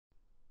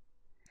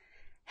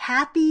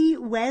Happy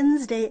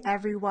Wednesday,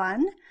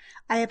 everyone.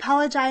 I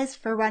apologize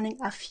for running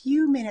a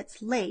few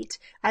minutes late.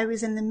 I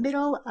was in the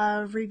middle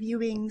of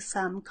reviewing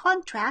some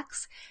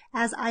contracts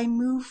as I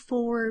move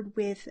forward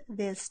with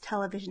this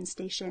television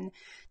station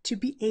to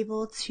be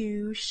able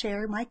to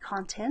share my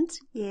content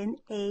in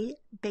a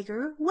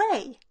bigger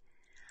way.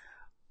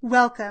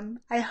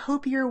 Welcome. I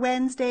hope your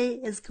Wednesday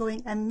is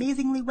going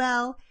amazingly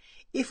well.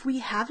 If we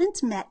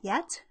haven't met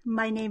yet,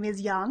 my name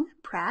is Yang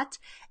Pratt,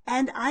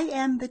 and I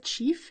am the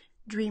Chief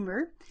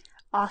Dreamer,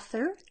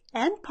 author,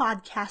 and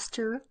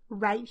podcaster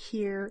right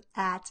here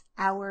at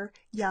Our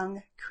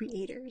Young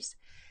Creators.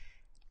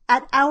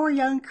 At Our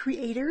Young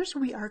Creators,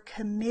 we are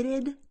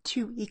committed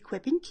to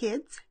equipping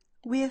kids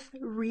with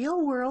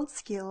real-world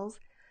skills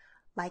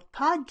like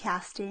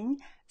podcasting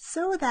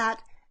so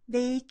that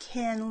they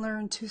can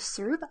learn to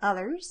serve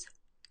others,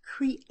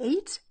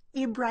 create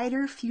a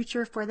brighter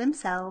future for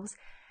themselves,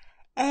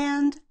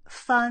 and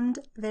fund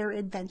their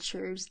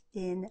adventures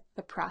in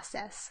the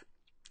process.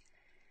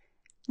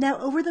 Now,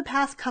 over the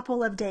past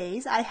couple of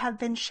days, I have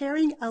been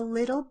sharing a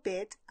little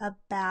bit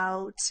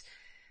about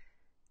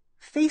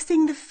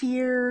facing the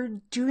fear,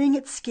 doing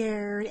it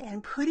scared,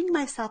 and putting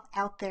myself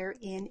out there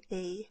in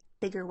a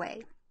bigger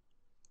way.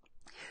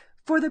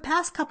 For the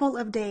past couple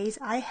of days,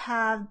 I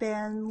have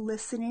been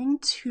listening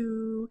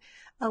to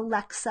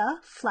Alexa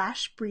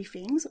flash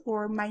briefings,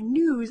 or my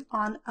news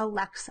on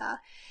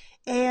Alexa.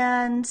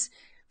 And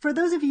for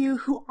those of you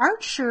who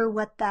aren't sure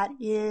what that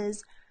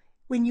is,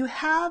 when you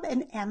have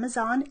an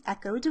Amazon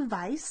Echo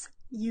device,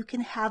 you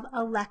can have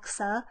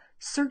Alexa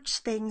search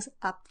things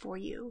up for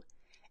you.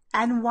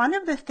 And one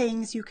of the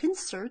things you can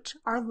search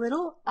are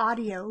little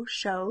audio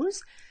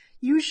shows,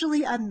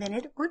 usually a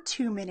minute or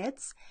 2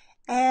 minutes,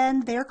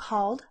 and they're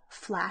called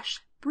flash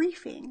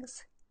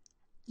briefings.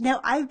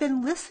 Now, I've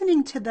been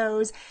listening to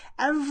those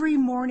every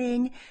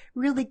morning,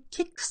 really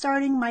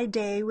kickstarting my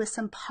day with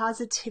some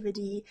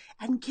positivity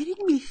and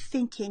getting me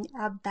thinking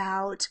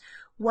about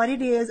what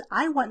it is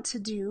I want to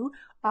do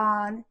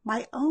on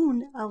my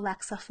own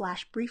Alexa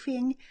flash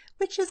briefing,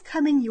 which is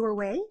coming your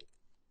way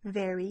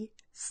very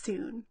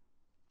soon.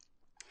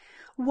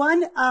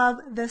 One of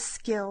the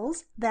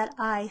skills that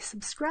I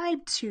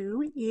subscribe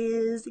to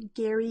is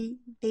Gary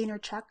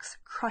Vaynerchuk's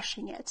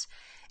Crushing It.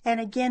 And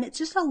again, it's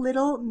just a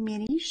little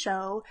mini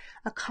show,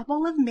 a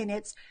couple of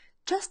minutes,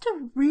 just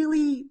to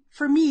really,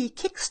 for me,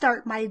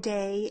 kickstart my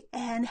day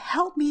and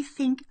help me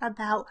think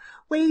about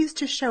ways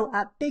to show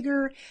up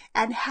bigger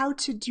and how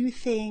to do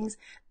things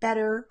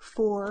better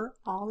for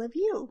all of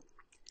you.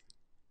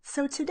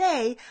 So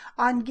today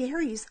on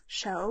Gary's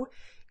show,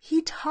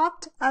 he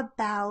talked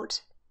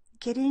about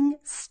getting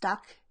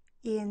stuck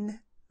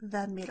in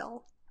the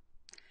middle.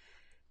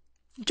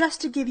 Just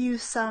to give you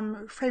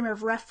some frame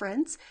of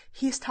reference,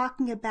 he's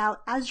talking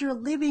about as you're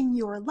living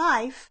your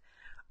life,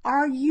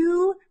 are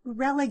you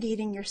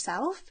relegating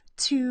yourself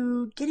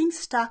to getting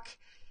stuck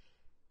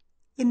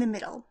in the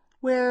middle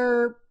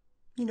where,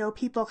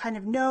 people kind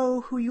of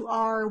know who you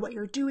are, what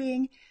you're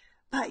doing,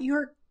 but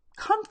you're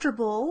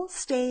comfortable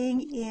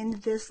staying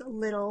in this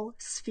little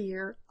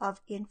sphere of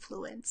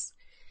influence.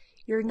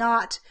 You're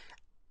not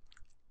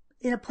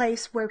in a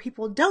place where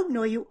people don't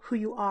know who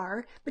you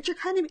are, but you're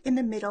kind of in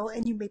the middle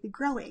and you may be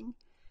growing.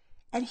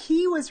 And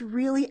he was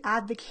really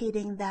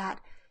advocating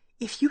that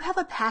if you have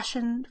a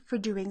passion for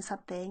doing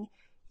something,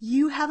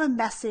 you have a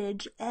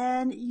message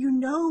and you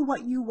know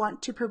what you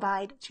want to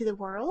provide to the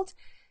world,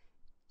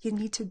 you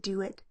need to do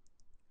it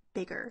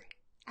bigger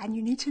and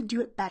you need to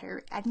do it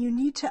better and you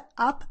need to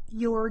up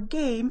your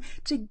game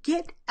to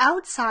get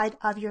outside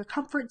of your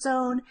comfort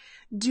zone,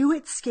 do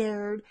it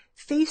scared,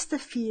 face the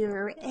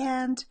fear,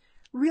 and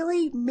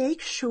really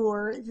make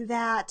sure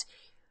that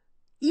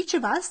each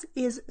of us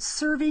is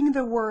serving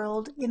the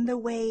world in the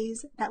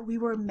ways that we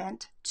were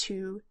meant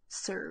to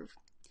serve.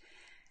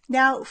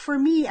 Now, for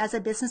me, as a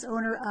business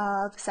owner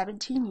of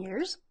 17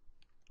 years,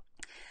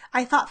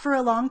 I thought for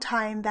a long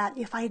time that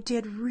if I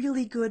did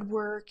really good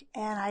work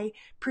and I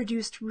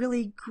produced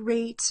really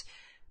great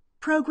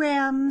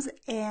programs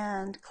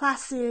and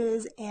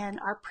classes and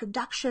our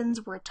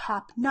productions were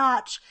top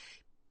notch,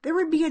 there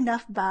would be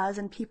enough buzz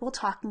and people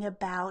talking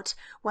about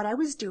what I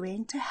was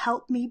doing to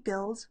help me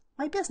build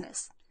my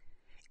business.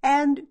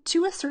 And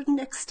to a certain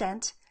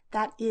extent,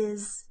 that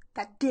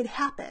did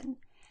happen.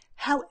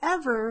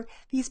 However,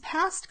 these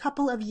past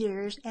couple of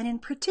years, and in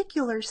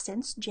particular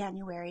since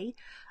January,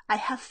 I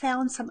have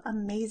found some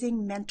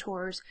amazing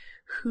mentors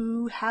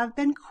who have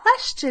been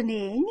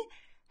questioning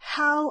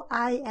how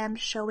I am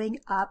showing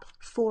up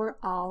for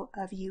all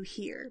of you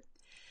here,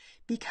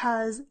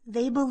 because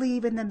they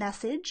believe in the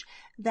message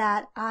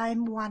that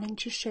I'm wanting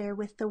to share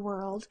with the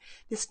world,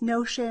 this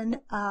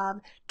notion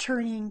of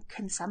turning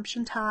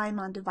consumption time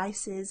on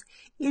devices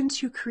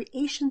into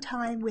creation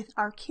time with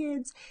our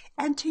kids,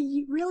 and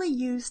to really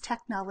use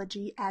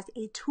technology as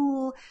a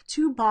tool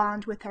to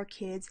bond with our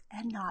kids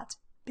and not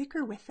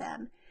bicker with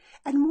them.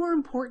 And more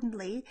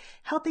importantly,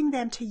 helping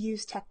them to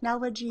use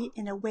technology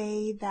in a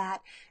way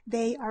that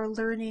they are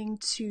learning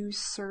to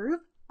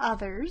serve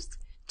others,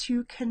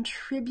 to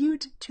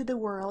contribute to the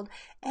world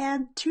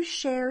and to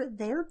share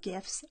their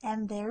gifts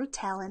and their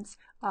talents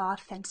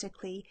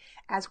authentically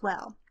as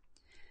well.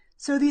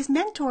 So these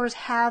mentors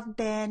have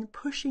been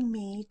pushing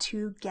me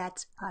to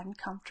get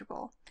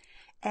uncomfortable.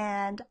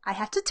 And I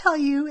have to tell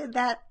you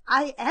that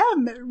I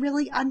am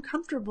really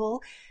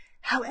uncomfortable.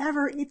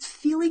 However, it's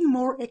feeling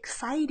more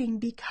exciting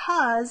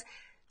because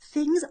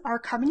things are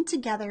coming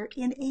together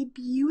in a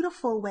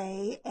beautiful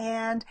way.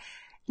 And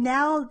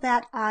now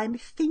that I'm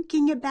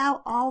thinking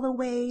about all the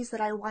ways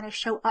that I want to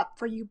show up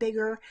for you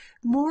bigger,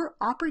 more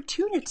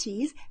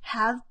opportunities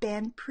have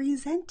been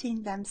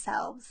presenting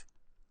themselves.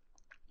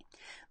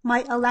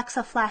 My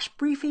Alexa Flash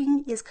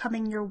briefing is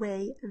coming your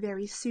way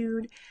very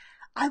soon.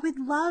 I would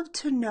love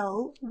to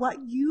know what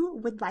you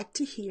would like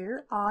to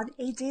hear on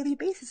a daily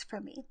basis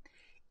from me.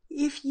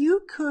 If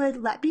you could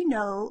let me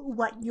know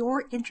what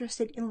you're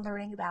interested in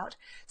learning about,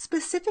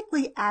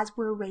 specifically as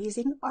we're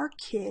raising our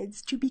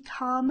kids to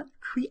become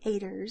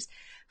creators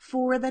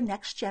for the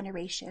next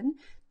generation,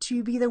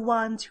 to be the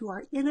ones who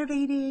are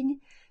innovating,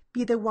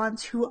 be the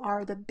ones who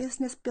are the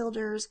business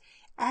builders,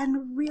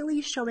 and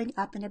really showing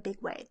up in a big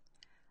way.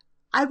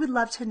 I would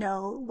love to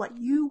know what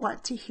you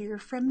want to hear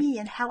from me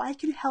and how I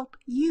can help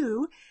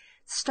you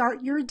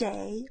start your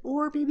day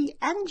or maybe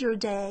end your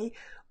day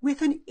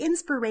with an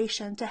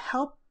inspiration to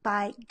help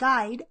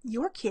guide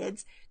your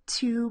kids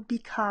to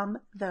become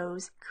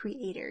those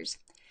creators.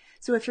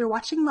 So if you're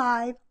watching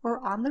live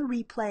or on the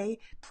replay,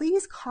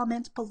 please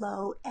comment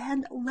below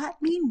and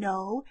let me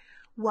know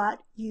what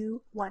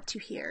you want to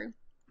hear.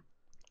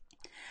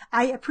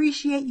 I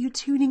appreciate you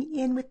tuning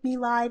in with me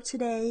live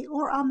today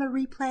or on the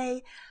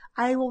replay.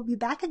 I will be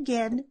back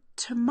again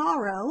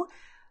tomorrow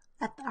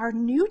at our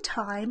new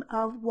time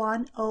of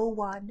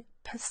 1:01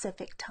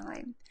 Pacific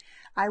time.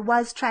 I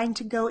was trying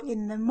to go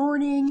in the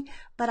morning,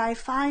 but I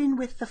find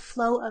with the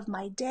flow of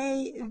my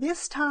day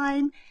this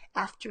time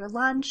after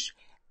lunch,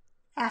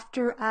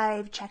 after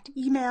I've checked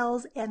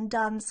emails and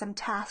done some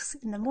tasks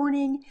in the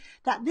morning,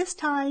 that this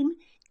time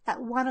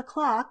at 1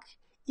 o'clock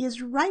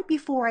is right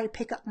before I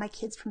pick up my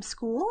kids from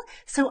school.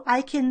 So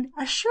I can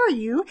assure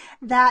you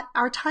that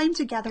our time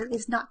together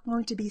is not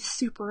going to be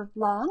super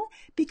long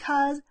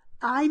because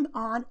I'm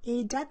on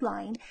a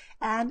deadline.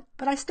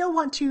 But I still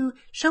want to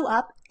show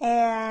up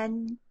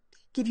and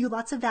give you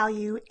lots of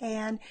value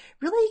and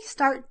really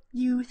start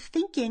you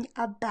thinking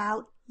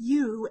about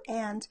you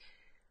and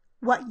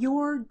what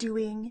you're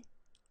doing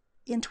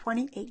in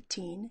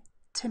 2018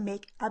 to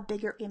make a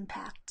bigger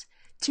impact,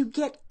 to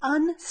get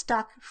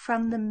unstuck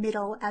from the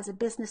middle as a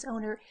business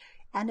owner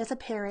and as a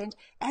parent,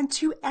 and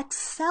to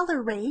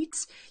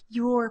accelerate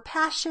your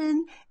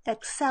passion,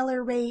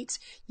 accelerate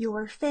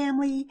your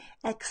family,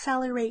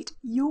 accelerate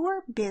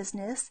your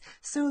business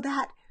so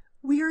that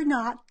we're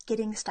not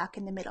getting stuck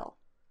in the middle.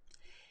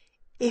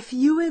 If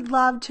you would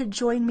love to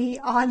join me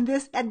on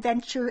this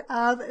adventure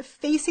of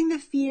facing the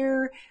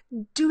fear,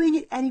 doing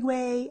it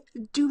anyway,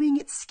 doing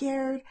it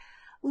scared,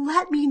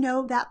 let me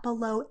know that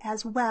below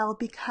as well,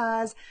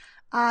 because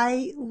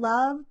I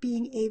love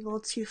being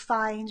able to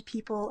find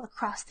people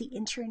across the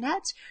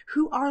internet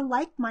who are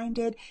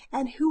like-minded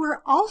and who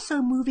are also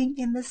moving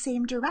in the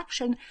same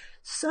direction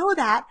so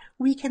that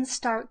we can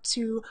start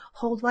to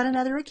hold one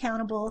another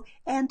accountable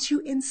and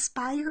to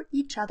inspire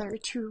each other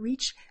to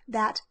reach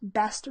that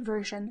best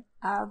version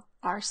of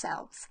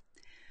ourselves.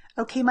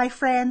 Okay, my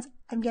friends,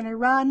 I'm going to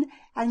run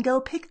and go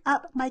pick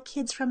up my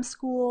kids from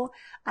school.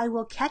 I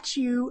will catch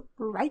you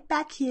right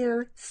back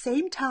here,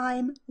 same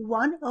time,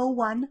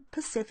 1:01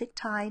 Pacific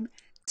time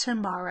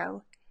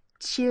tomorrow.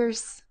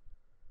 Cheers.